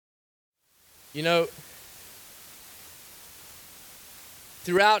You know,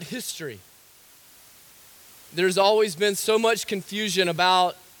 throughout history, there's always been so much confusion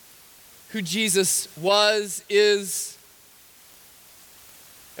about who Jesus was, is,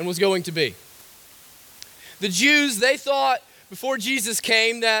 and was going to be. The Jews, they thought before Jesus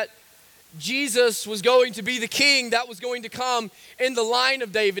came that Jesus was going to be the king that was going to come in the line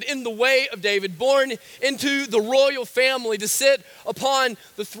of David, in the way of David, born into the royal family to sit upon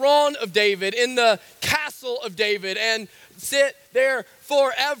the throne of David, in the castle of David, and sit there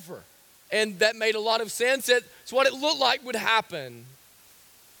forever. And that made a lot of sense. It's what it looked like would happen.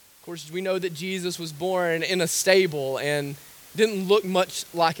 Of course, we know that Jesus was born in a stable and didn't look much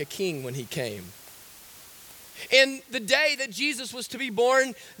like a king when he came. In the day that Jesus was to be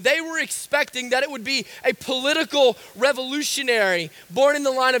born, they were expecting that it would be a political revolutionary, born in the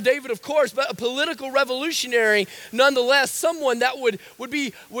line of David, of course, but a political revolutionary nonetheless, someone that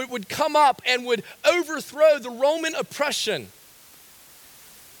would come up and would overthrow the Roman oppression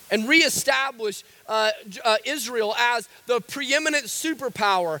and reestablish Israel as the preeminent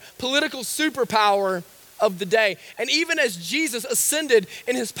superpower, political superpower of the day. And even as Jesus ascended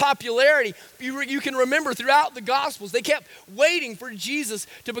in his popularity, you can remember throughout the Gospels, they kept waiting for Jesus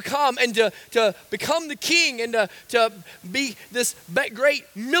to become and to become the king and to be this great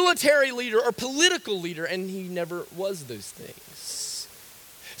military leader or political leader, and he never was those things.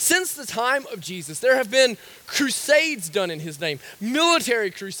 Since the time of Jesus, there have been crusades done in his name,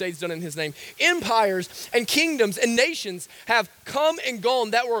 military crusades done in his name. Empires and kingdoms and nations have come and gone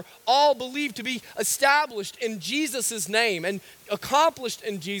that were all believed to be established in Jesus' name and accomplished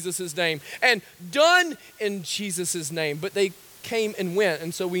in Jesus' name and done in Jesus' name. But they came and went,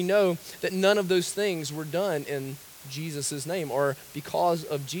 and so we know that none of those things were done in Jesus' name or because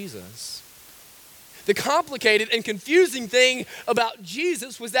of Jesus. The complicated and confusing thing about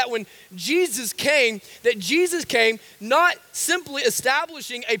Jesus was that when Jesus came, not simply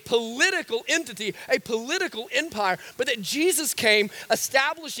establishing a political entity, a political empire, but that Jesus came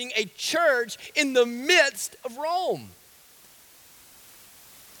establishing a church in the midst of Rome.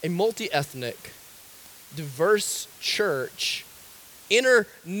 A multi-ethnic, diverse church,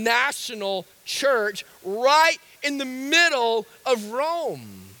 international church right in the middle of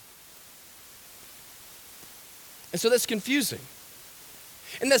Rome. And so that's confusing.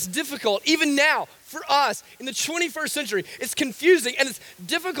 And that's difficult. Even now, for us, in the 21st century, it's confusing and it's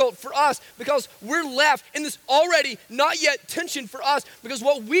difficult for us because we're left in this already not yet tension for us, because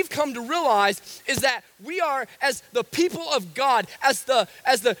what we've come to realize is that we are, as the people of God, as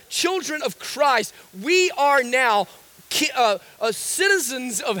the children of Christ, we are now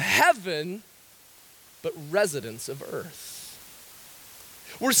citizens of heaven, but residents of earth.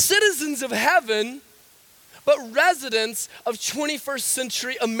 We're citizens of heaven, but residents of 21st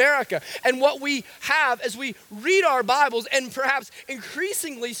century America. And what we have as we read our Bibles, and perhaps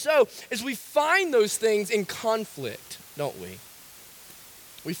increasingly so, is we find those things in conflict, don't we?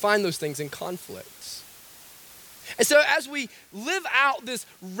 We find those things in conflict. And so as we live out this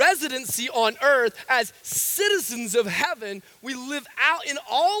residency on earth as citizens of heaven, we live out in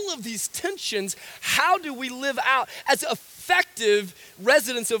all of these tensions. How do we live out as effective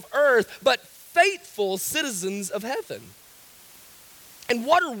residents of earth, but faithful citizens of heaven? And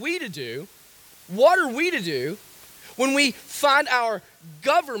what are we to do? What are we to do when we find our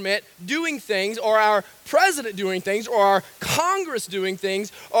government doing things, or our president doing things, or our Congress doing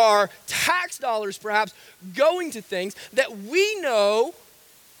things, or our tax dollars perhaps going to things that we know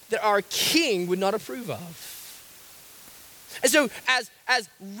that our king would not approve of? And so as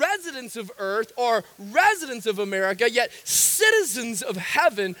residents of earth, or residents of America, yet citizens of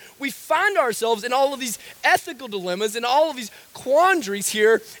heaven, we find ourselves in all of these ethical dilemmas and all of these quandaries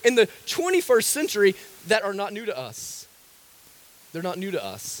here in the 21st century that are not new to us. They're not new to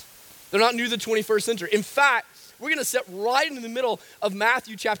us. They're not new to the 21st century. In fact, we're going to step right into the middle of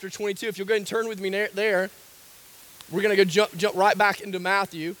Matthew chapter 22. If you'll go ahead and turn with me there, we're going to go jump right back into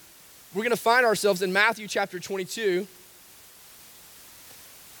Matthew. We're going to find ourselves in Matthew chapter 22.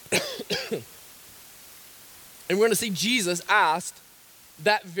 And we're going to see Jesus asked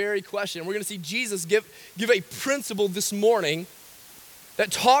that very question. We're going to see Jesus give a principle this morning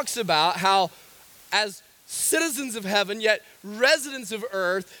that talks about how, as citizens of heaven, yet residents of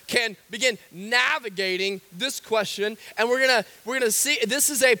earth, can begin navigating this question. And we're gonna see this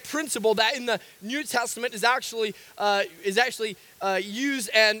is a principle that in the New Testament is actually used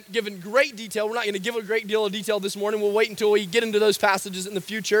and given great detail. We're not going to give a great deal of detail this morning. We'll wait until we get into those passages in the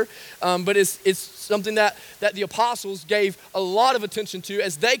future. But it's something that the apostles gave a lot of attention to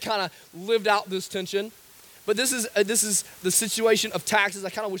as they kind of lived out this tension. But this is the situation of taxes. I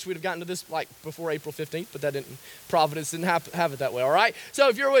kind of wish we'd have gotten to this like before April 15th, but Providence didn't have it that way, all right? So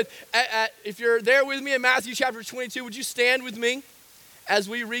if you're there with me in Matthew chapter 22, would you stand with me as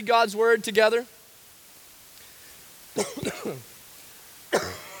we read God's word together?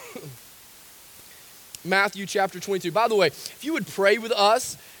 Matthew chapter 22. By the way, if you would pray with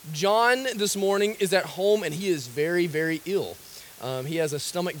us, John this morning is at home and he is very, very ill. He has a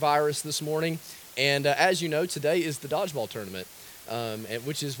stomach virus this morning. And as you know, today is the dodgeball tournament,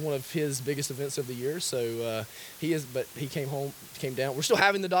 which is one of his biggest events of the year. So he came down. We're still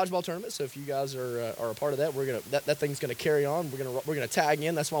having the dodgeball tournament. So if you guys are a part of that, that thing's gonna carry on. We're gonna tag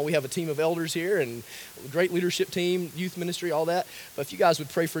in. That's why we have a team of elders here and a great leadership team, youth ministry, all that. But if you guys would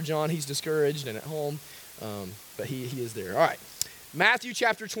pray for John, he's discouraged and at home, but he is there. All right, Matthew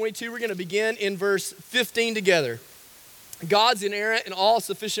chapter 22. We're gonna begin in verse 15 together. God's inerrant and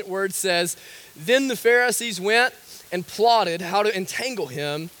all-sufficient word says, "Then the Pharisees went and plotted how to entangle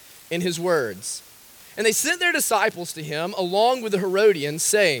him in his words. And they sent their disciples to him along with the Herodians,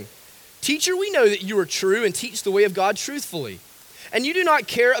 saying, 'Teacher, we know that you are true and teach the way of God truthfully. And you do not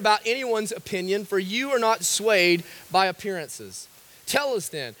care about anyone's opinion, for you are not swayed by appearances. Tell us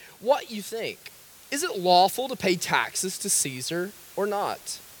then what you think. Is it lawful to pay taxes to Caesar or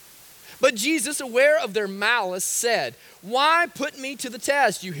not?' But Jesus, aware of their malice, said, 'Why put me to the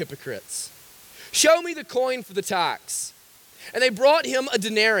test, you hypocrites? Show me the coin for the tax.' And they brought him a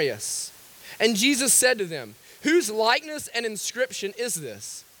denarius. And Jesus said to them, 'Whose likeness and inscription is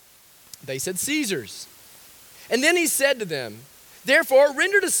this?' They said, 'Caesar's.' And then he said to them, 'Therefore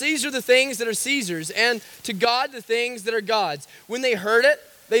render to Caesar the things that are Caesar's, and to God the things that are God's.' When they heard it,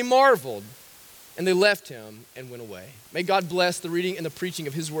 they marveled. And they left him and went away." May God bless the reading and the preaching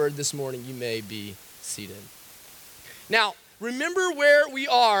of his word this morning. You may be seated. Now, remember where we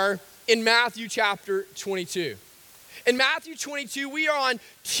are in Matthew chapter 22. In Matthew 22, we are on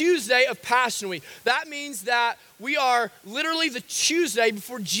Tuesday of Passion Week. That means that we are literally the Tuesday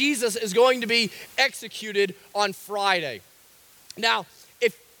before Jesus is going to be executed on Friday. Now,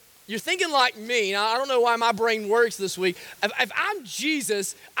 if you're thinking like me, now I don't know why my brain works this week. If I'm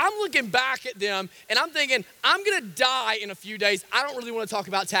Jesus, I'm looking back at them and I'm thinking, I'm gonna die in a few days. I don't really want to talk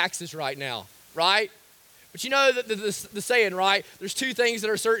about taxes right now, right? But you know the saying, right? There's two things that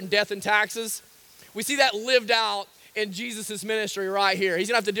are certain, death and taxes. We see that lived out in Jesus' ministry right here. He's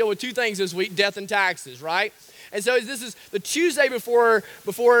gonna have to deal with two things this week, death and taxes, right? And so this is the Tuesday before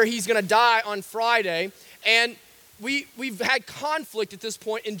he's gonna die on Friday. And we've had conflict at this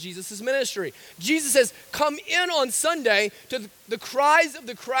point in Jesus' ministry. Jesus has come in on Sunday to the cries of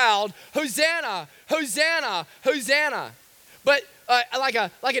the crowd, "Hosanna, Hosanna, Hosanna." But like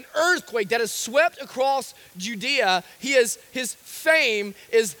an earthquake that has swept across Judea, his fame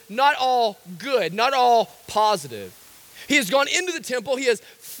is not all good, not all positive. He has gone into the temple, he has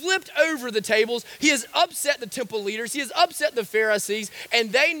flipped over the tables, he has upset the temple leaders, he has upset the Pharisees,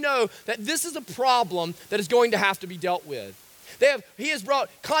 and they know that this is a problem that is going to have to be dealt with. He has brought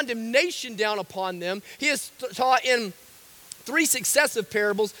condemnation down upon them. He has taught in 3 successive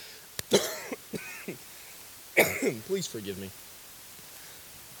parables. Please forgive me.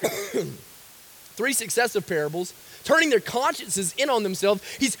 3 successive parables, turning their consciences in on themselves.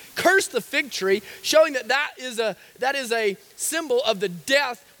 He's cursed the fig tree, showing that is a symbol of the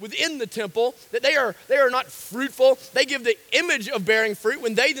death within the temple, that they are not fruitful. They give the image of bearing fruit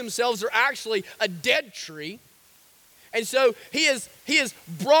when they themselves are actually a dead tree. And so he has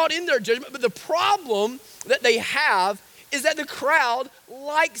brought in their judgment, but the problem that they have is that the crowd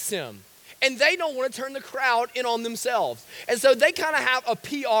likes him. And they don't want to turn the crowd in on themselves. And so they kind of have a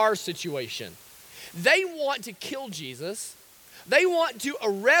PR situation. They want to kill Jesus. They want to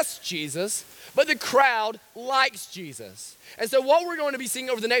arrest Jesus, but the crowd likes Jesus. And so what we're going to be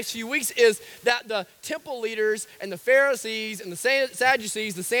seeing over the next few weeks is that the temple leaders and the Pharisees and the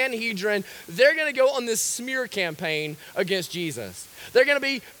Sadducees, the Sanhedrin, they're going to go on this smear campaign against Jesus. They're going to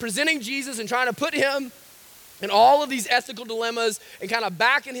be presenting Jesus and trying to put him and all of these ethical dilemmas and kind of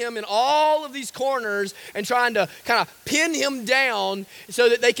backing him in all of these corners and trying to kind of pin him down so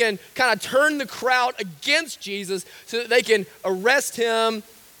that they can kind of turn the crowd against Jesus so that they can arrest him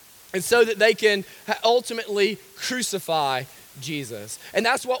and so that they can ultimately crucify Jesus. And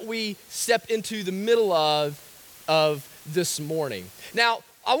that's what we step into the middle of this morning. Now,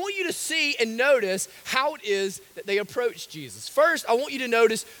 I want you to see and notice how it is that they approach Jesus. First, I want you to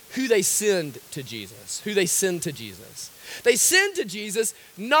notice who they send to Jesus. They send to Jesus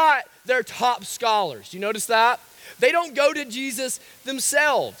not their top scholars. Do you notice that? They don't go to Jesus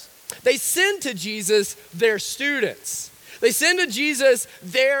themselves. They send to Jesus their students. They send to Jesus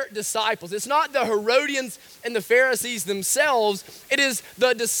their disciples. It's not the Herodians and the Pharisees themselves. It is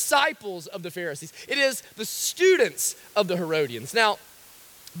the disciples of the Pharisees. It is the students of the Herodians. Now,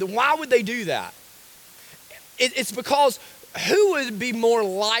 why would they do that? It's because who would be more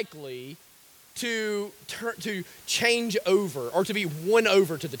likely to change over or to be won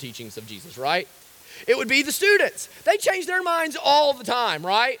over to the teachings of Jesus, right? It would be the students. They change their minds all the time,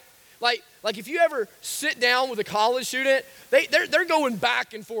 right? Like if you ever sit down with a college student, they're going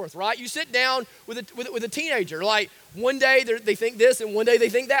back and forth, right? You sit down with a teenager, like one day they think this and one day they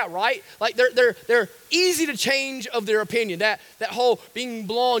think that, right? Like they're easy to change of their opinion. That whole being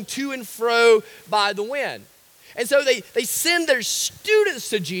blown to and fro by the wind. And so they send their students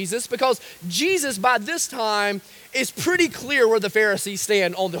to Jesus because Jesus by this time is pretty clear where the Pharisees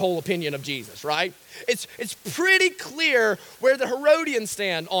stand on the whole opinion of Jesus, right? It's pretty clear where the Herodians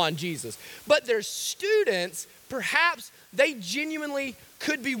stand on Jesus. But their students, perhaps they genuinely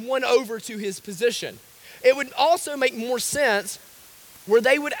could be won over to his position. It would also make more sense where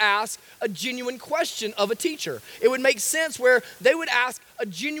they would ask a genuine question of a teacher. It would make sense where they would ask a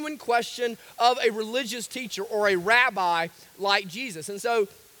genuine question of a religious teacher or a rabbi like Jesus. And so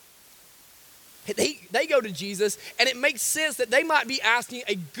they go to Jesus, and it makes sense that they might be asking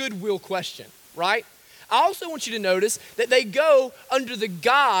a goodwill question, right? I also want you to notice that they go under the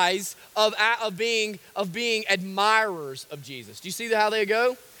guise of being admirers of Jesus. Do you see how they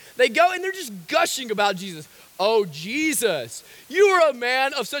go? They go and they're just gushing about Jesus. Oh, Jesus, you are a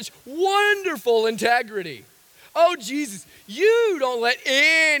man of such wonderful integrity. Oh, Jesus, you don't let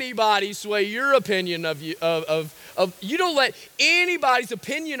anybody sway your opinion of you. You don't let anybody's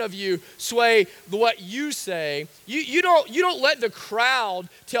opinion of you sway what you say. You don't let the crowd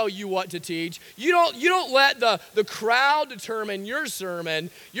tell you what to teach. You don't let the crowd determine your sermon.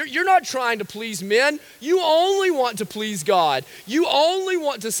 You're not trying to please men. You only want to please God. You only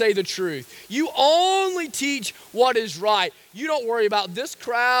want to say the truth. You only teach what is right. You don't worry about this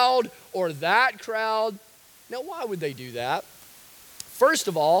crowd or that crowd. Now, why would they do that? First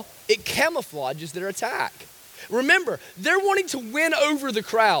of all, it camouflages their attack. Remember, they're wanting to win over the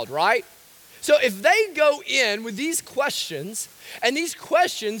crowd, right? So if they go in with these questions, and these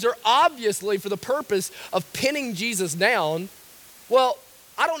questions are obviously for the purpose of pinning Jesus down, well,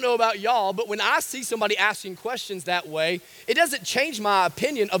 I don't know about y'all, but when I see somebody asking questions that way, it doesn't change my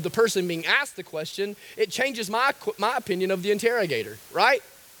opinion of the person being asked the question. It changes my opinion of the interrogator, right?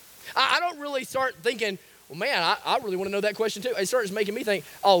 I don't really start thinking, well, man, I really want to know that question too. It starts making me think,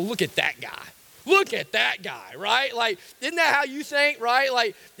 oh, look at that guy. Look at that guy, right? Like, isn't that how you think, right?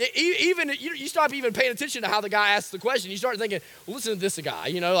 Like, even you stop even paying attention to how the guy asks the question. You start thinking, well, listen to this guy,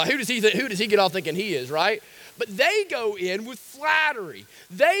 like who does he get off thinking he is, right? But they go in with flattery.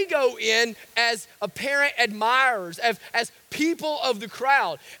 They go in as apparent admirers, as people of the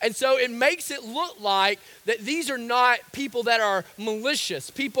crowd. And so it makes it look like that these are not people that are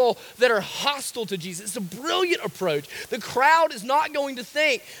malicious, people that are hostile to Jesus. It's a brilliant approach. The crowd is not going to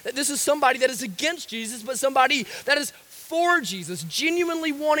think that this is somebody that is against Jesus, but somebody that is for Jesus,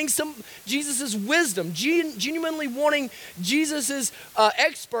 genuinely wanting Jesus's wisdom, genuinely wanting Jesus's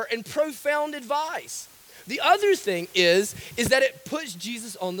expert and profound advice. The other thing is that it puts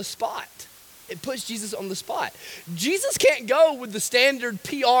Jesus on the spot. It puts Jesus on the spot. Jesus can't go with the standard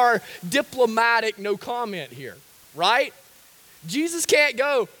PR diplomatic no comment here, right? Jesus can't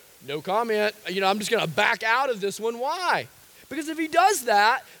go, no comment, I'm just going to back out of this one. Why? Because if he does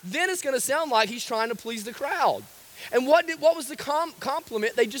that, then it's going to sound like he's trying to please the crowd. And what was the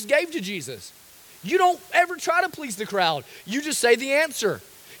compliment they just gave to Jesus? You don't ever try to please the crowd. You just say the answer.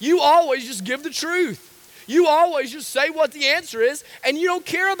 You always just give the truth. You always just say what the answer is, and you don't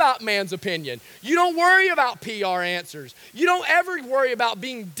care about man's opinion. You don't worry about PR answers. You don't ever worry about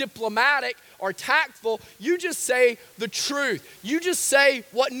being diplomatic or tactful. You just say the truth. You just say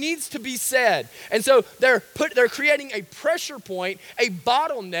what needs to be said. And so they're creating a pressure point, a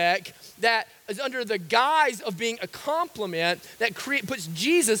bottleneck that is under the guise of being a compliment that puts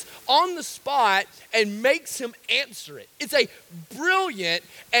Jesus on the spot and makes him answer it. It's a brilliant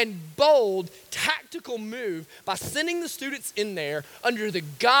and bold tactical move by sending the students in there under the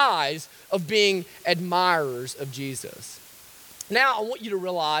guise of being admirers of Jesus. Now, I want you to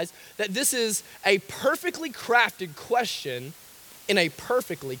realize that this is a perfectly crafted question in a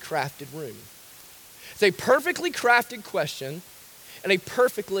perfectly crafted room. It's a perfectly crafted question in a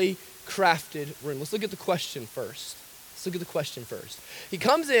perfectly crafted room. Let's look at the question first. He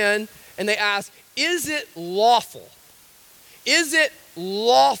comes in and they ask, is it lawful? Is it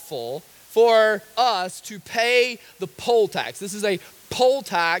lawful for us to pay the poll tax. This is a poll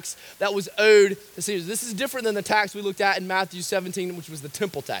tax that was owed to Caesar. This is different than the tax we looked at in Matthew 17, which was the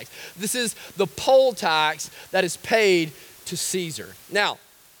temple tax. This is the poll tax that is paid to Caesar. Now,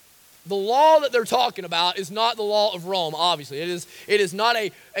 the law that they're talking about is not the law of Rome, obviously. It is not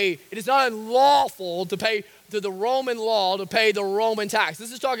unlawful to pay to the Roman law to pay the Roman tax.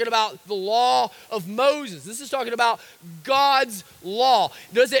 This is talking about the law of Moses. This is talking about God's law.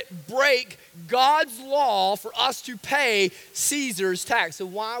 Does it break God's law for us to pay Caesar's tax? So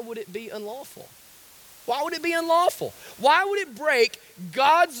why would it be unlawful? Why would it be unlawful? Why would it break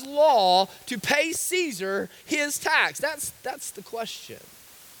God's law to pay Caesar his tax? That's the question.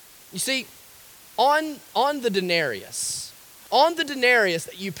 You see, on the denarius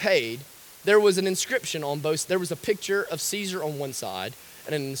that you paid, there was an inscription on both. There was a picture of Caesar on one side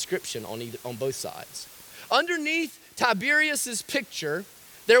and an inscription on both sides. Underneath Tiberius's picture,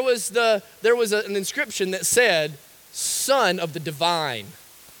 there was an inscription that said, "Son of the Divine,"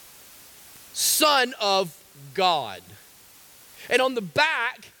 Son of God. And on the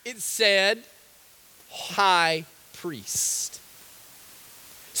back, it said, High Priest.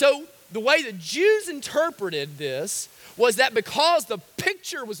 So the way the Jews interpreted this was that because the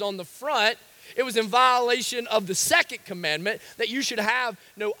picture was on the front, it was in violation of the second commandment that you should have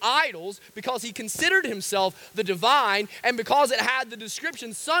no idols, because he considered himself the divine, and because it had the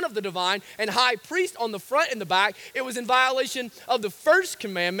description Son of the Divine and High Priest on the front and the back, it was in violation of the first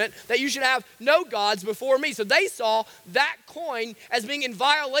commandment that you should have no gods before me. So they saw that coin as being in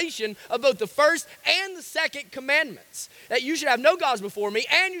violation of both the first and the second commandments, that you should have no gods before me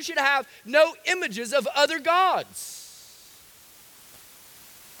and you should have no images of other gods.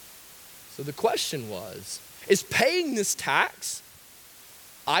 So the question was, is paying this tax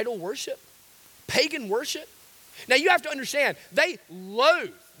idol worship, pagan worship? Now you have to understand, they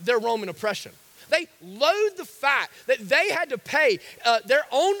loathed their Roman oppression. They loathed the fact that they had to pay their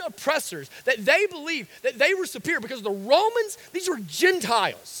own oppressors, that they believed that they were superior, because the Romans, these were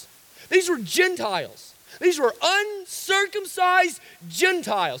Gentiles. These were Gentiles. These were uncircumcised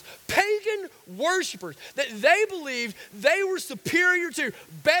Gentiles, pagan worshipers that they believed they were superior to,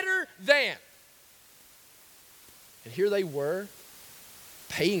 better than. And here they were,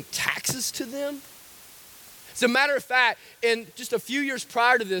 paying taxes to them. As a matter of fact, in just a few years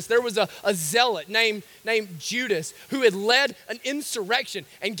prior to this, there was a zealot named Judas who had led an insurrection.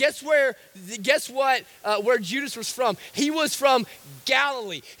 And guess what? Where Judas was from? He was from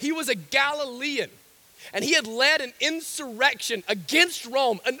Galilee. He was a Galilean. And he had led an insurrection against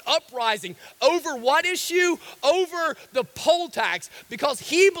Rome, an uprising. Over what issue? Over the poll tax, because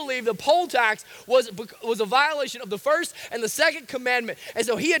he believed the poll tax was a violation of the first and the second commandment. And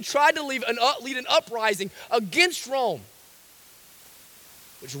so he had tried to lead an uprising against Rome,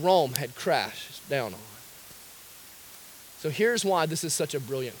 which Rome had crashed down on. So here's why this is such a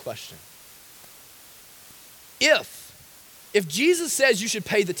brilliant question. If Jesus says you should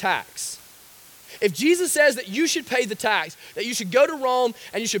pay the tax, if Jesus says that you should pay the tax, that you should go to Rome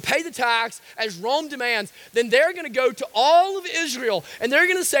and you should pay the tax as Rome demands, then they're going to go to all of Israel and they're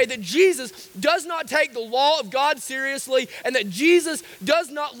going to say that Jesus does not take the law of God seriously and that Jesus does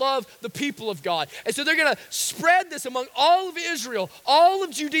not love the people of God. And so they're going to spread this among all of Israel, all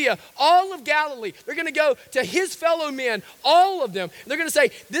of Judea, all of Galilee. They're going to go to his fellow men, all of them. They're going to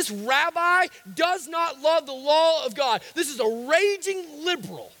say, this rabbi does not love the law of God. This is a raging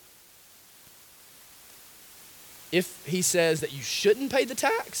liberal. If he says that you shouldn't pay the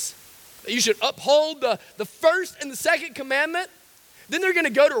tax, that you should uphold the first and the second commandment, then they're going to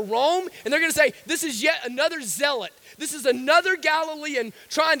go to Rome and they're going to say, this is yet another zealot. This is another Galilean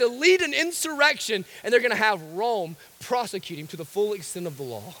trying to lead an insurrection, and they're going to have Rome prosecute him to the full extent of the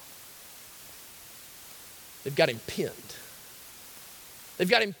law. They've got him pinned. They've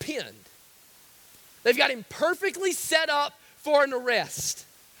got him pinned. They've got him perfectly set up for an arrest.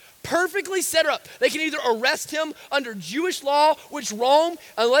 Perfectly set up. They can either arrest him under Jewish law, which Rome,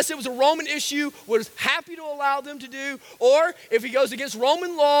 unless it was a Roman issue, was happy to allow them to do, or if he goes against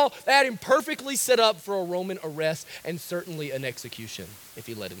Roman law, they had him perfectly set up for a Roman arrest and certainly an execution if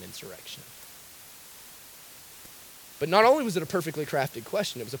he led an insurrection. But not only was it a perfectly crafted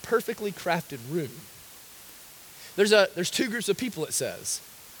question, it was a perfectly crafted room. There's two groups of people, it says.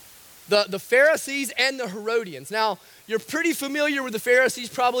 The Pharisees and the Herodians. Now, you're pretty familiar with the Pharisees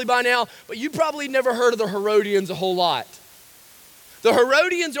probably by now, but you probably never heard of the Herodians a whole lot. The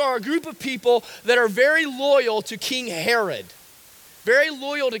Herodians are a group of people that are very loyal to King Herod. Very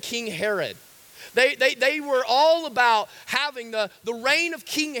loyal to King Herod. They were all about having the reign of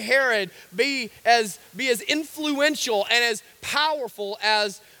King Herod be as influential and as powerful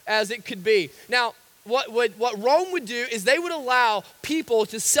as it could be. Now, what Rome would do is they would allow people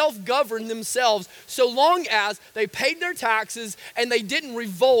to self-govern themselves so long as they paid their taxes and they didn't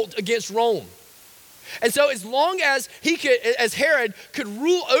revolt against Rome. And so as long as Herod could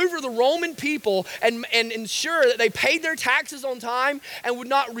rule over the Roman people and ensure that they paid their taxes on time and would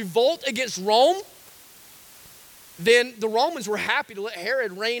not revolt against Rome, then the Romans were happy to let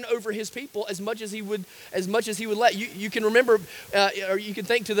Herod reign over his people as much as he would let. You can remember, or you can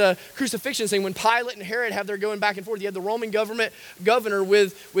think to the crucifixion scene when Pilate and Herod have their going back and forth. You had the Roman governor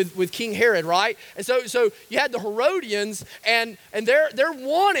with King Herod, right? And so you had the Herodians, and they're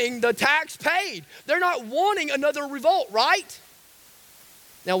wanting the tax paid. They're not wanting another revolt, right?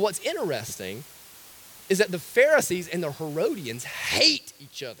 Now, what's interesting is that the Pharisees and the Herodians hate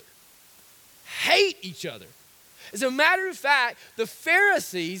each other. Hate each other. As a matter of fact, the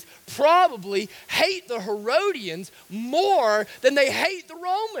Pharisees probably hate the Herodians more than they hate the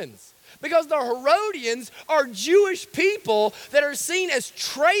Romans. Because the Herodians are Jewish people that are seen as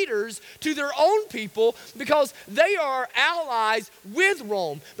traitors to their own people because they are allies with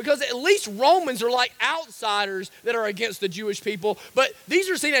Rome. Because at least Romans are like outsiders that are against the Jewish people, but these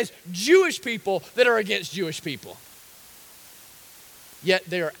are seen as Jewish people that are against Jewish people. Yet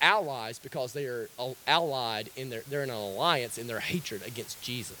they are allies because they are allied they're in an alliance in their hatred against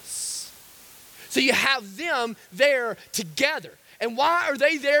Jesus. So you have them there together. And why are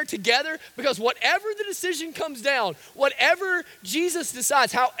they there together? Because whatever the decision comes down, whatever Jesus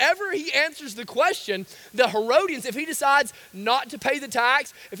decides, however he answers the question, the Herodians, if he decides not to pay the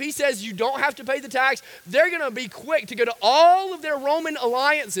tax, if he says you don't have to pay the tax, they're going to be quick to go to all of their Roman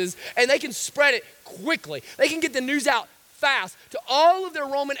alliances and they can spread it quickly. They can get the news out fast to all of their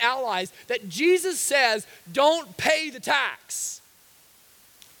Roman allies that Jesus says don't pay the tax.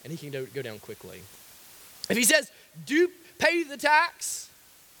 And he can go down quickly. If he says do pay the tax,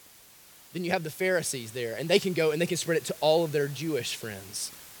 then you have the Pharisees there, and they can go and they can spread it to all of their Jewish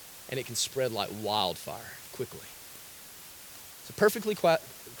friends, and it can spread like wildfire quickly. It's a perfectly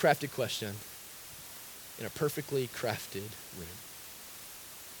crafted question in a perfectly crafted room.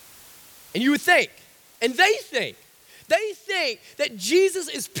 And you would think, and they think that Jesus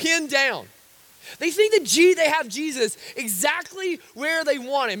is pinned down. They think that they have Jesus exactly where they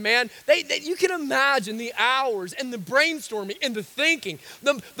want him, man. You can imagine the hours and the brainstorming and the thinking,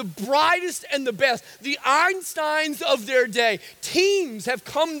 the brightest and the best, the Einsteins of their day. Teams have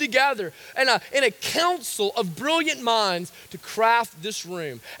come together in a council of brilliant minds to craft this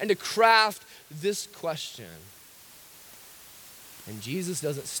room and to craft this question. And Jesus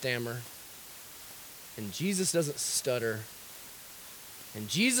doesn't stammer. And Jesus doesn't stutter. And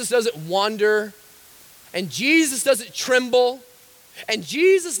Jesus doesn't wonder. And Jesus doesn't tremble. And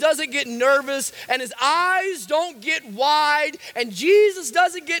Jesus doesn't get nervous. And his eyes don't get wide. And Jesus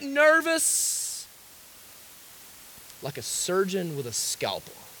doesn't get nervous. Like a surgeon with a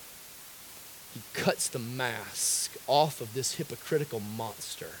scalpel, he cuts the mask off of this hypocritical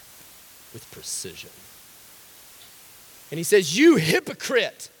monster with precision. And he says, "You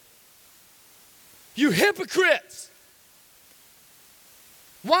hypocrite! You hypocrites!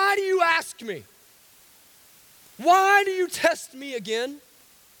 Why do you ask me? Why do you test me again?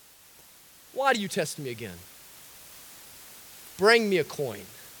 Why do you test me again? Bring me a coin.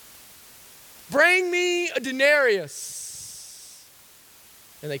 Bring me a denarius."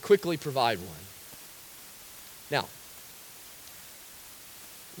 And they quickly provide one. Now,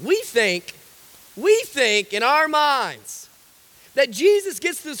 we think in our minds that Jesus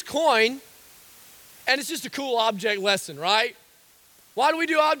gets this coin and it's just a cool object lesson, right? Why do we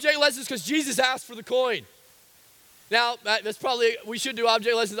do object lessons? Because Jesus asked for the coin. Now, that's probably, we should do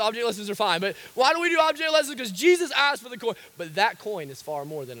object lessons. Object lessons are fine. But why do we do object lessons? Because Jesus asked for the coin. But that coin is far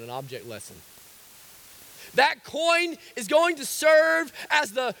more than an object lesson. That coin is going to serve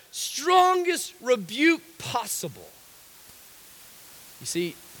as the strongest rebuke possible. You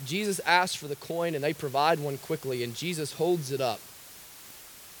see, Jesus asked for the coin and they provide one quickly, and Jesus holds it up.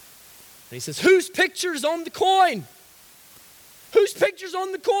 And he says, "Whose picture's on the coin? Whose picture's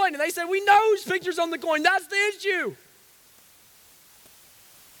on the coin?" And they say, "We know whose picture's on the coin. That's the issue."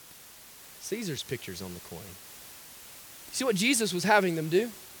 Caesar's picture's on the coin. See what Jesus was having them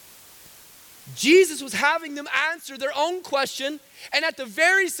do? Jesus was having them answer their own question, and at the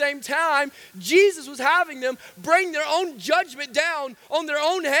very same time, Jesus was having them bring their own judgment down on their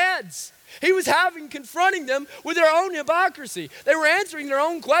own heads. He was confronting them with their own hypocrisy. They were answering their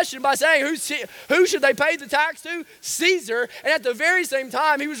own question by saying, who should they pay the tax to? Caesar. And at the very same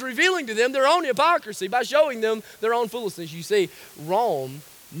time, he was revealing to them their own hypocrisy by showing them their own foolishness. You see, Rome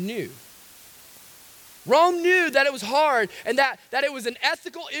knew. Rome knew that it was hard and that it was an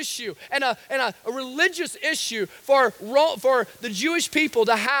ethical issue and a religious issue for the Jewish people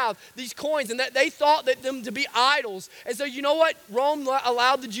to have these coins, and that they thought that them to be idols. And so you know what Rome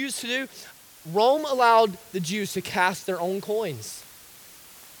allowed the Jews to do? Rome allowed the Jews to cast their own coins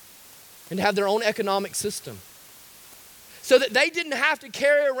and to have their own economic system, so that they didn't have to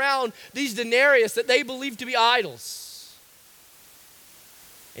carry around these denarius that they believed to be idols.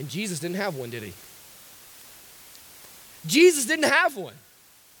 And Jesus didn't have one, did he? Jesus didn't have one.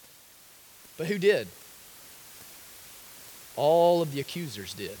 But who did? All of the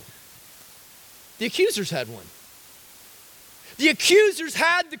accusers did. The accusers had one. The accusers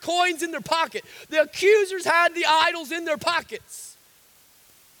had the coins in their pocket. The accusers had the idols in their pockets.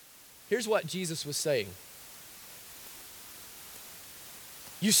 Here's what Jesus was saying.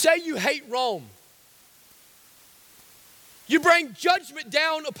 You say you hate Rome. You bring judgment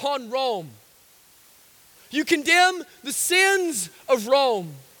down upon Rome. You condemn the sins of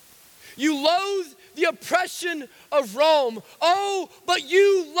Rome. You loathe the oppression of Rome. Oh, but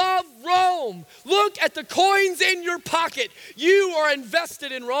you love Rome. Look at the coins in your pocket. You are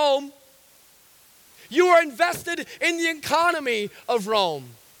invested in Rome. You are invested in the economy of Rome.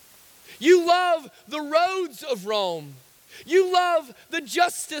 You love the roads of Rome. You love the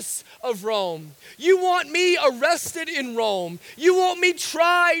justice of Rome. You want me arrested in Rome. You want me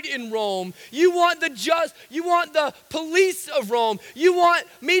tried in Rome. You want the police of Rome. You want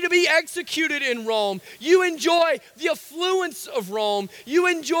me to be executed in Rome. You enjoy the affluence of Rome. You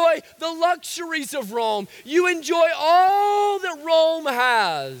enjoy the luxuries of Rome. You enjoy all that Rome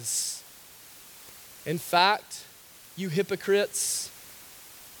has. In fact, you hypocrites,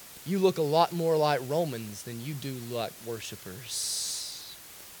 you look a lot more like Romans than you do like worshipers.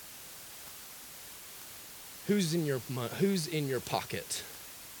 Who's in your pocket?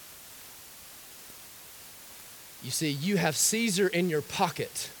 You see, you have Caesar in your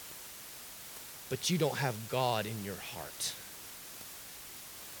pocket, but you don't have God in your heart.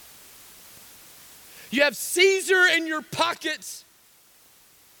 You have Caesar in your pocket,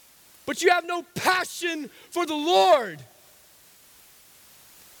 but you have no passion for the Lord.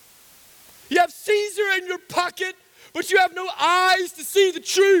 You have Caesar in your pocket, but you have no eyes to see the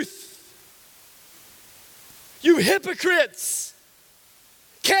truth. You hypocrites!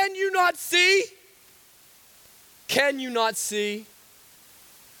 Can you not see? Can you not see?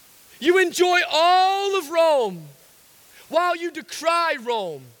 You enjoy all of Rome while you decry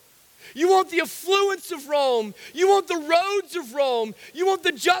Rome. You want the affluence of Rome. You want the roads of Rome. You want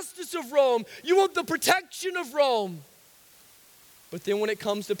the justice of Rome. You want the protection of Rome. But then when it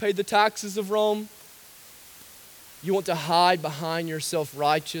comes to pay the taxes of Rome, you want to hide behind your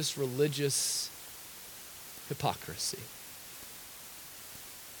self-righteous, religious hypocrisy.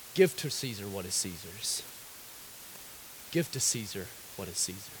 Give to Caesar what is Caesar's. Give to Caesar what is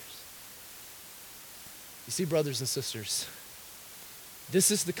Caesar's. You see, brothers and sisters,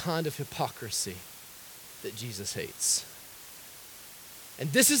 this is the kind of hypocrisy that Jesus hates.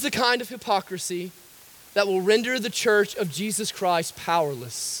 And this is the kind of hypocrisy that will render the church of Jesus Christ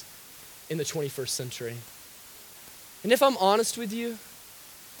powerless in the 21st century. And if I'm honest with you,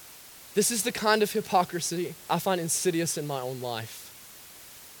 this is the kind of hypocrisy I find insidious in my own life.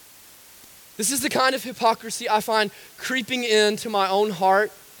 This is the kind of hypocrisy I find creeping into my own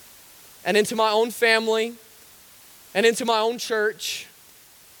heart and into my own family and into my own church.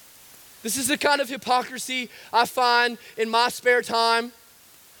 This is the kind of hypocrisy I find in my spare time.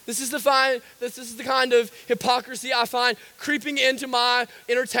 This is the kind of hypocrisy I find creeping into my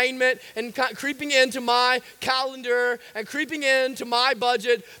entertainment and creeping into my calendar and creeping into my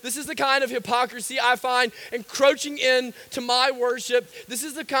budget. This is the kind of hypocrisy I find encroaching into my worship. This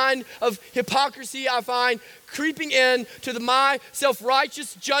is the kind of hypocrisy I find creeping in to my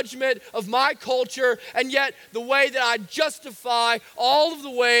self-righteous judgment of my culture, and yet the way that I justify all of the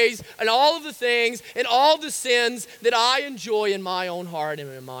ways and all of the things and all the sins that I enjoy in my own heart and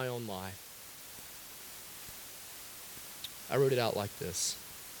in my own life. I wrote it out like this.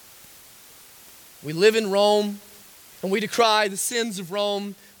 We live in Rome and we decry the sins of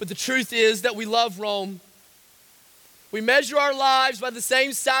Rome, but the truth is that we love Rome. We measure our lives by the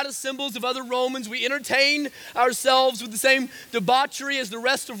same status symbols of other Romans. We entertain ourselves with the same debauchery as the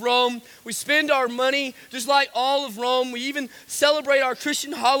rest of Rome. We spend our money just like all of Rome. We even celebrate our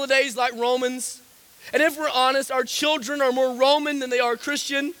Christian holidays like Romans. And if we're honest, our children are more Roman than they are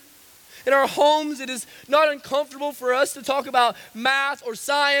Christian. In our homes, it is not uncomfortable for us to talk about math or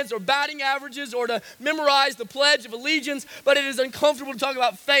science or batting averages or to memorize the Pledge of Allegiance, but it is uncomfortable to talk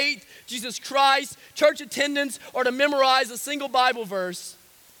about faith, Jesus Christ, church attendance, or to memorize a single Bible verse.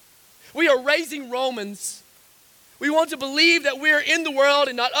 We are raising Romans. We want to believe that we are in the world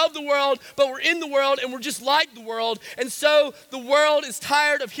and not of the world, but we're in the world and we're just like the world. And so the world is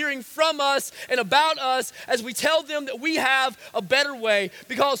tired of hearing from us and about us as we tell them that we have a better way.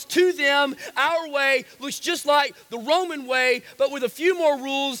 Because to them, our way looks just like the Roman way, but with a few more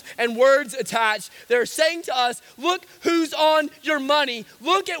rules and words attached. They're saying to us, look who's on your money.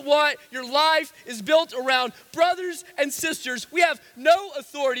 Look at what your life is built around. Brothers and sisters, we have no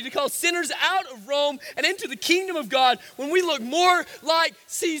authority to call sinners out of Rome and into the kingdom of God when we look more like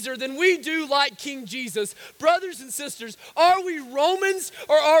Caesar than we do like King Jesus. Brothers and sisters, are we Romans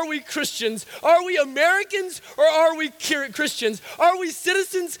or are we Christians? Are we Americans or are we Christians? Are we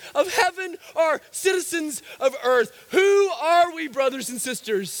citizens of heaven or citizens of earth? Who are we, brothers and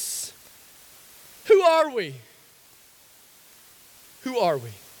sisters? Who are we? Who are we?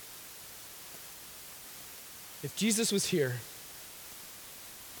 If Jesus was here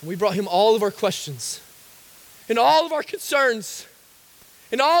and we brought him all of our questions, and all of our concerns,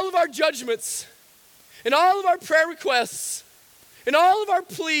 and all of our judgments, and all of our prayer requests, and all of our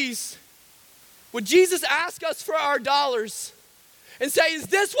pleas, would Jesus ask us for our dollars and say, is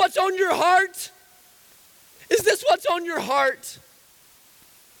this what's on your heart? Is this what's on your heart?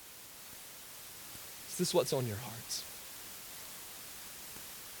 Is this what's on your heart?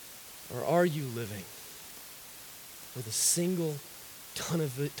 Or are you living with a single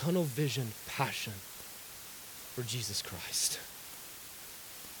tunnel vision passion for Jesus Christ?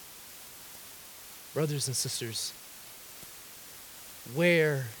 Brothers and sisters,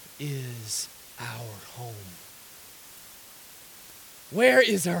 where is our home? Where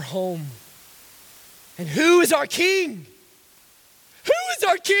is our home? And who is our king? Who is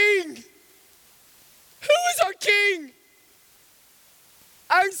our king? Who is our king?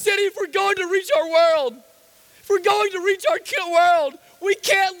 Iron City, if we're going to reach our world, if we're going to reach our world, we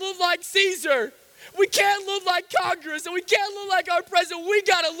can't look like Caesar. We can't look like Congress, and we can't look like our president. We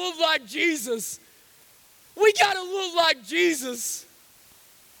got to look like Jesus. We got to look like Jesus.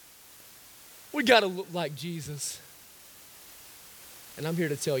 We got to look like Jesus. And I'm here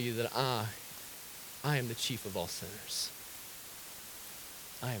to tell you that I am the chief of all sinners.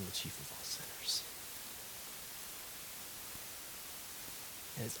 I am the chief of all sinners.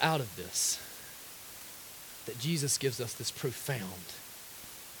 And it's out of this that Jesus gives us this profound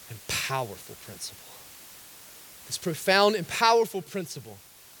and powerful principle. This profound and powerful principle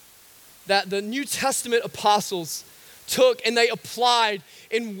that the New Testament apostles took and they applied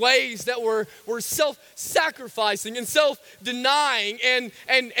in ways that were self-sacrificing and self-denying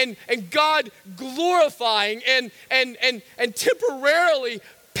and God glorifying and temporarily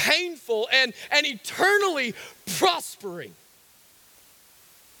painful and eternally prospering.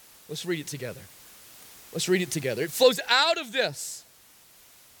 Let's read it together. Let's read it together. It flows out of this.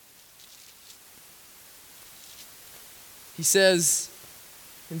 He says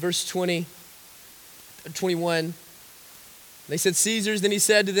in verse 21, they said Caesar's, then he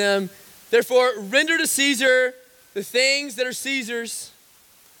said to them, therefore render to Caesar the things that are Caesar's,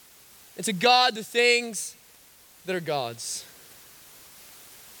 and to God the things that are God's.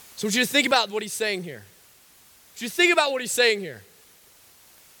 So I want you to think about what he's saying here. I want you to think about what he's saying here.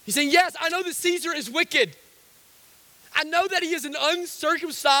 He's saying, yes, I know that Caesar is wicked. I know that he is an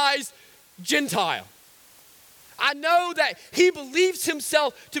uncircumcised Gentile. I know that he believes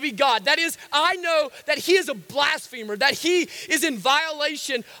himself to be God. That is, I know that he is a blasphemer, that he is in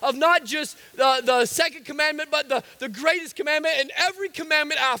violation of not just the second commandment, but the greatest commandment and every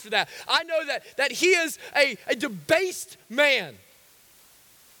commandment after that. I know that he is a debased man.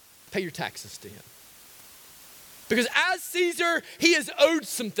 Pay your taxes to him. Because as Caesar, he is owed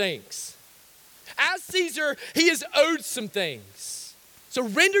some things. As Caesar, he is owed some things. So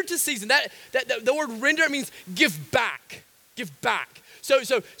render to Caesar. The word render means give back. Give back. So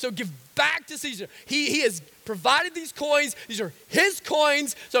give back to Caesar. He has provided these coins. These are his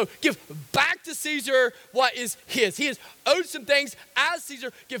coins. So give back to Caesar what is his. He has owed some things. As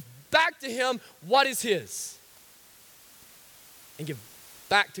Caesar, give back to him what is his. And give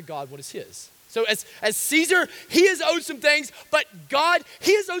back to God what is his. So as Caesar, he has owed some things, but God,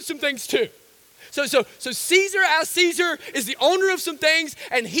 he has owed some things too. So Caesar, as Caesar, is the owner of some things,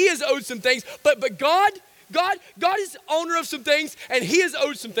 and he is owed some things. But God is owner of some things, and he is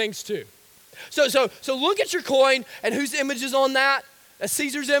owed some things too. So look at your coin, and whose image is on that? That's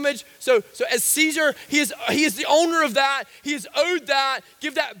Caesar's image. So as Caesar, he is the owner of that. He is owed that.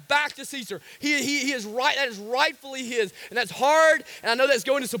 Give that back to Caesar. He is right. That is rightfully his, and that's hard. And I know that's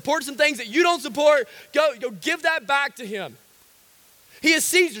going to support some things that you don't support. Go give that back to him. He is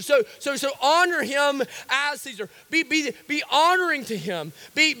Caesar. So honor him as Caesar. Be honoring to him.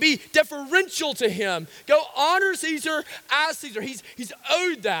 Be deferential to him. Go honor Caesar as Caesar. He's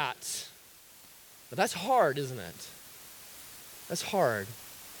owed that. But that's hard, isn't it? That's hard.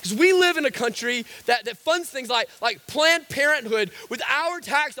 Because we live in a country that funds things like Planned Parenthood with our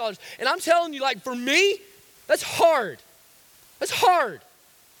tax dollars. And I'm telling you, for me, that's hard. That's hard.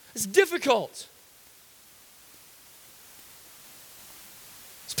 It's difficult.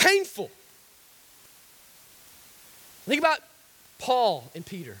 It's painful. Think about Paul and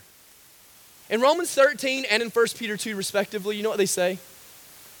Peter. In Romans 13 and in 1 Peter 2 respectively, you know what they say?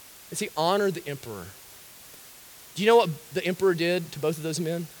 They say, honor the emperor. Do you know what the emperor did to both of those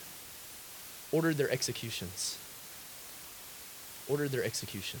men? Ordered their executions. Ordered their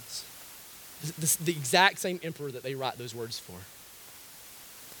executions. The exact same emperor that they write those words for.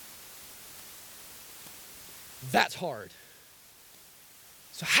 That's hard.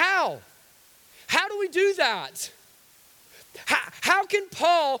 So how? How do we do that? How can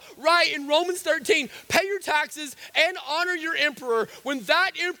Paul write in Romans 13, pay your taxes and honor your emperor when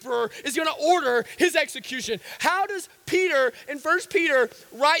that emperor is going to order his execution? How does Peter in 1 Peter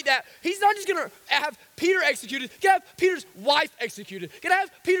write that? He's not just going to have Peter executed. He's going to have Peter's wife executed. He's going to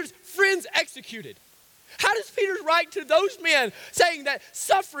have Peter's friends executed. How does Peter write to those men saying that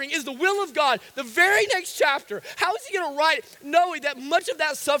suffering is the will of God? The very next chapter, how is he going to write it knowing that much of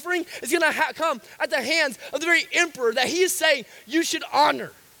that suffering is going to come at the hands of the very emperor that he is saying you should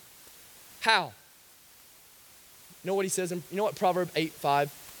honor? How? You know what he says? You know what Proverbs 8:5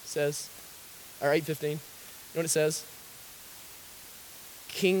 says? Or 8:15? You know what it says?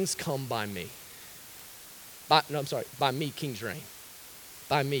 Kings come by me. By me kings reign.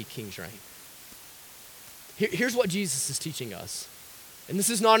 By me kings reign. Here's what Jesus is teaching us. And this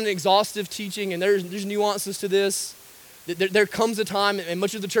is not an exhaustive teaching, and there's nuances to this. There comes a time, and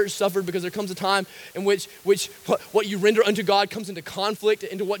much of the church suffered because there comes a time in which what you render unto God comes into conflict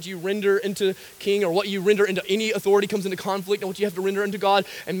into what you render into king, or what you render into any authority comes into conflict and what you have to render unto God.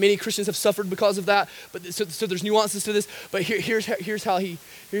 And many Christians have suffered because of that. But so there's nuances to this. But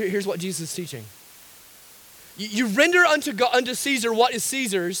here's what Jesus is teaching. You render unto Caesar what is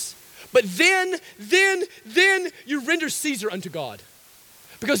Caesar's. But then you render Caesar unto God.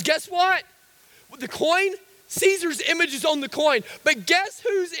 Because guess what? The coin, Caesar's image is on the coin. But guess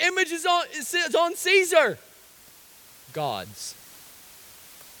whose image is on Caesar? God's.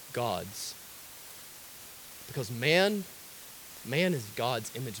 Because man is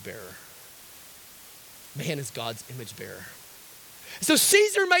God's image bearer. Man is God's image bearer. So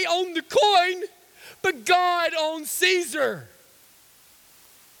Caesar may own the coin, but God owns Caesar.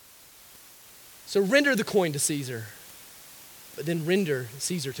 So render the coin to Caesar, but then render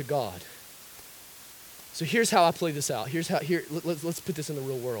Caesar to God. So here's how I play this out. Let's put this in the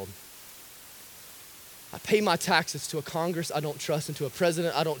real world. I pay my taxes to a Congress I don't trust, and to a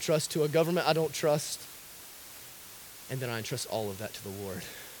president I don't trust, to a government I don't trust, and then I entrust all of that to the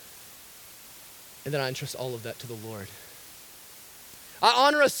Lord. I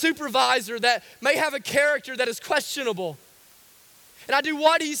honor a supervisor that may have a character that is questionable. And I do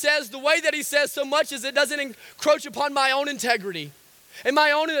what he says, the way that he says, so much as it doesn't encroach upon my own integrity and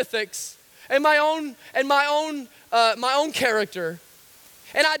my own ethics and my own character.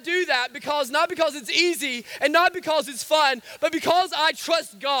 And I do that not because it's easy and not because it's fun, but because I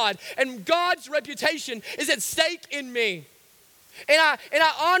trust God and God's reputation is at stake in me. And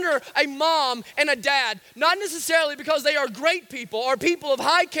I honor a mom and a dad, not necessarily because they are great people or people of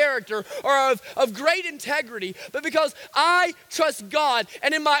high character or of great integrity, but because I trust God.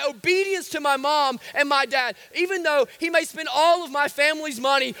 And in my obedience to my mom and my dad, even though he may spend all of my family's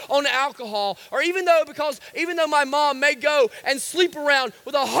money on alcohol, or even though my mom may go and sleep around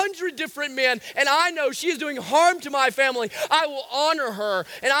with 100 different men, and I know she is doing harm to my family, I will honor her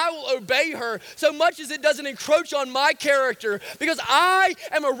and I will obey her so much as it doesn't encroach on my character, because because I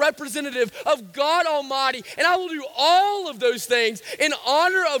am a representative of God Almighty, and I will do all of those things in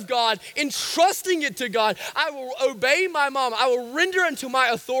honor of God, entrusting it to God. I will obey my mom. I will render unto my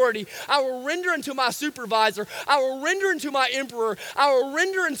authority. I will render unto my supervisor. I will render unto my emperor. I will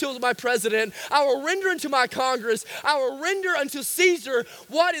render unto my president. I will render unto my Congress. I will render unto Caesar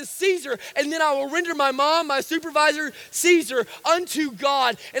what is Caesar, and then I will render my mom, my supervisor, Caesar, unto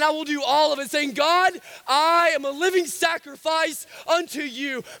God, and I will do all of it, saying, God, I am a living sacrifice unto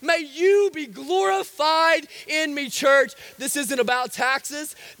you. May you be glorified in me, church. This isn't about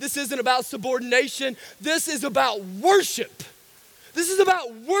taxes. This isn't about subordination. This is about worship. This is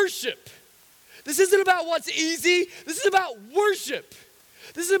about worship. This isn't about what's easy. This is about worship.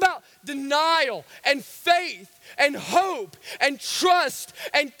 This is about denial and faith and hope and trust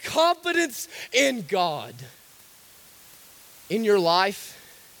and confidence in God. In your life,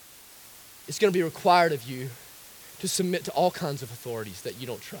 it's going to be required of you to submit to all kinds of authorities that you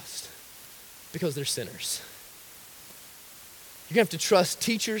don't trust because they're sinners. You're going to have to trust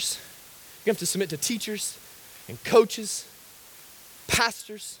teachers. You're going to have to submit to teachers and coaches,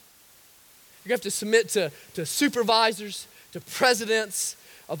 pastors. You're going to have to submit to supervisors, to presidents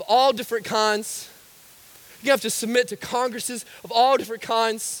of all different kinds. You're going to have to submit to congresses of all different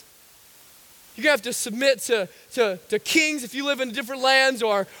kinds. You're going to have to submit to kings if you live in different lands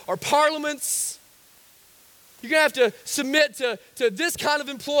or parliaments. You're going to have to submit to this kind of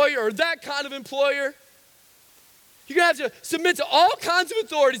employer or that kind of employer. You're going to have to submit to all kinds of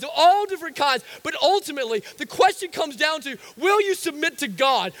authorities of all different kinds. But ultimately, the question comes down to, will you submit to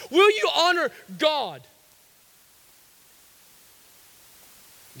God? Will you honor God?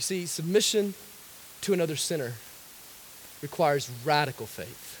 You see, submission to another sinner requires radical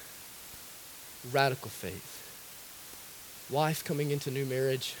faith. Radical faith. Wife coming into new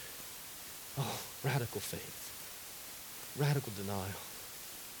marriage, radical faith. Radical denial.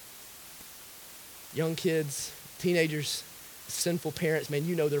 Young kids, teenagers, sinful parents, man,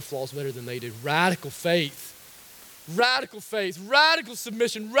 you know their flaws better than they do. Radical faith. Radical faith. Radical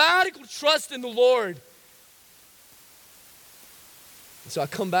submission. Radical trust in the Lord. And so I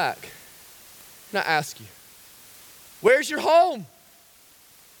come back and I ask you, where's your home?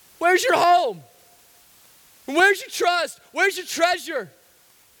 Where's your home? And where's your trust? Where's your treasure?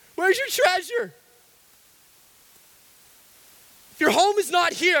 Where's your treasure? If your home is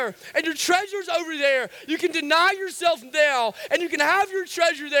not here and your treasure's over there, you can deny yourself now and you can have your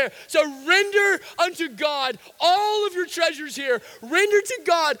treasure there. So render unto God all of your treasures here. Render to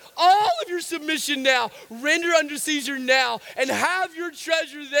God all of your submission now. Render unto Caesar now and have your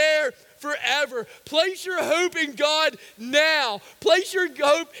treasure there forever. Place your hope in God now. Place your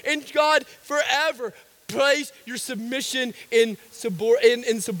hope in God forever. Place your submission in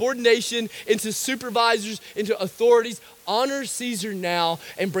subordination, into supervisors, into authorities. Honor Caesar now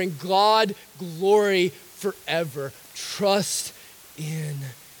and bring God glory forever. Trust in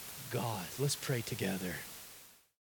God. Let's pray together.